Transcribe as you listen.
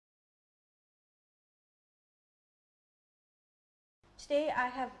Today I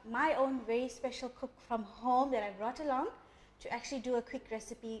have my own very special cook from home that I brought along to actually do a quick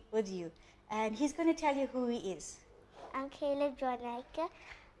recipe with you. And he's going to tell you who he is. I'm Caleb Joannaika.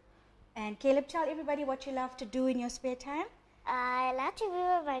 And Caleb, tell everybody what you love to do in your spare time. I love to be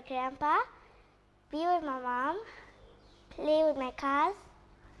with my grandpa, be with my mom, play with my cars.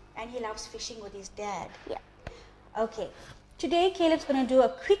 And he loves fishing with his dad. Yeah. Okay. Today Caleb's going to do a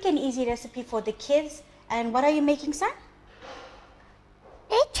quick and easy recipe for the kids. And what are you making, son?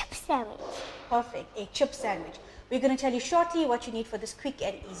 A chip sandwich. Perfect. A chip sandwich. We're going to tell you shortly what you need for this quick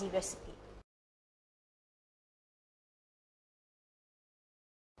and easy recipe.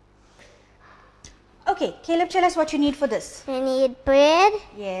 Okay, Caleb, tell us what you need for this. You need bread.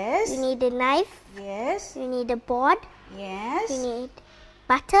 Yes. You need a knife. Yes. You need a board. Yes. You need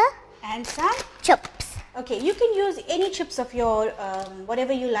butter. And some chips. Okay, you can use any chips of your,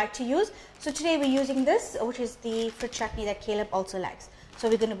 whatever you like to use. So today we're using this, which is the fruit chutney that Caleb also likes. So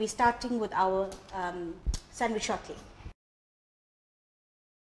we're going to be starting with our sandwich shortly.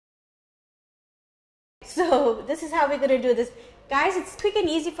 So this is how we're going to do this. Guys, it's quick and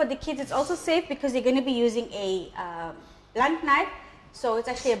easy for the kids. It's also safe because they're going to be using a blunt knife. So it's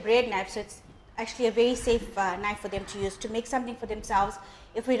actually a bread knife. So it's actually a very safe knife for them to use to make something for themselves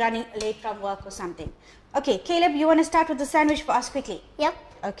if we're running late from work or something. Okay, Caleb, you want to start with the sandwich for us quickly? Yep.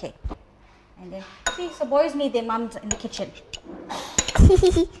 Okay. And then, see, so boys need their mums in the kitchen.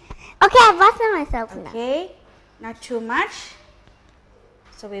 Okay, I butter myself now. Okay, not too much.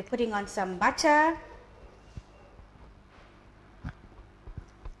 So we're putting on some butter.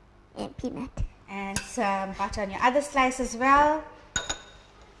 And peanut. And some butter on your other slice as well.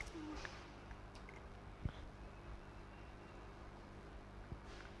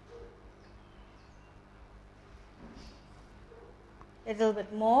 A little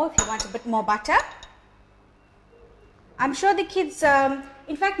bit more if you want a bit more butter. I'm sure the kids,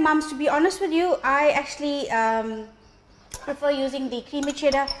 in fact, mums, to be honest with you, I actually prefer using the creamy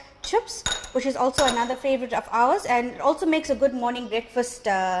cheddar chips, which is also another favorite of ours, and it also makes a good morning breakfast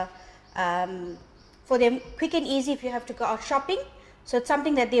for them, quick and easy if you have to go out shopping. So it's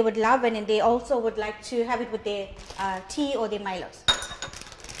something that they would love, and they also would like to have it with their tea or their Milos.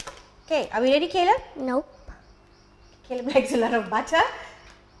 Okay, are we ready, Caleb? Nope. Caleb likes a lot of butter.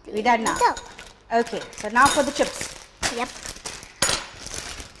 We're done now. Okay, so now for the chips. Yep.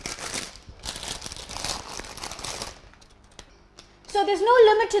 So there's no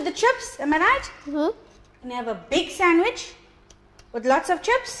limit to the chips, am I right? Mm-hmm. You can have a big sandwich with lots of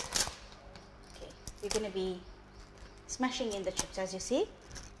chips. Okay, you're going to be smashing in the chips as you see.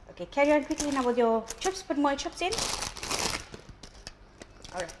 Okay, carry on quickly now with your chips. Put more chips in.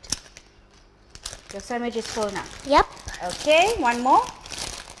 Alright. Your sandwich is full now. Yep. Okay, one more.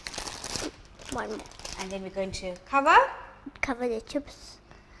 One more. And then we're going to cover. Cover the chips.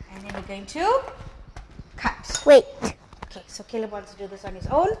 And then we're going to cut. Wait. Okay, so Caleb wants to do this on his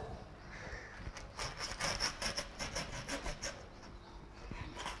own.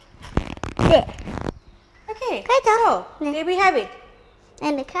 There. Okay, Great, so there we have it.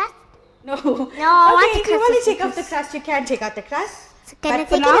 And the crust? No. No, I want okay, the if you crust want to to take off the crust, you can take out the crust. So can I But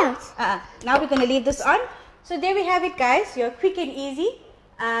for take now, it out? now we're going to leave this on. So there we have it, guys. Your quick and easy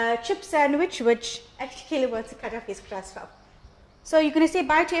chip sandwich, which actually Caleb wants to cut off his crust from. So you're going to say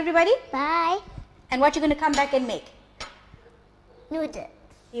bye to everybody? Bye. And what you're going to come back and make? Noodles.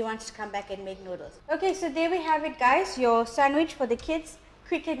 He wants to come back and make noodles. Okay, so there we have it, guys. Your sandwich for the kids,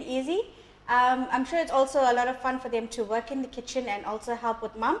 quick and easy. I'm sure it's also a lot of fun for them to work in the kitchen and also help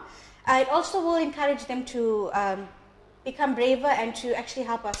with mom. It also will encourage them to become braver and to actually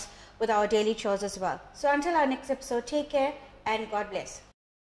help us with our daily chores as well. So until our next episode, take care and God bless.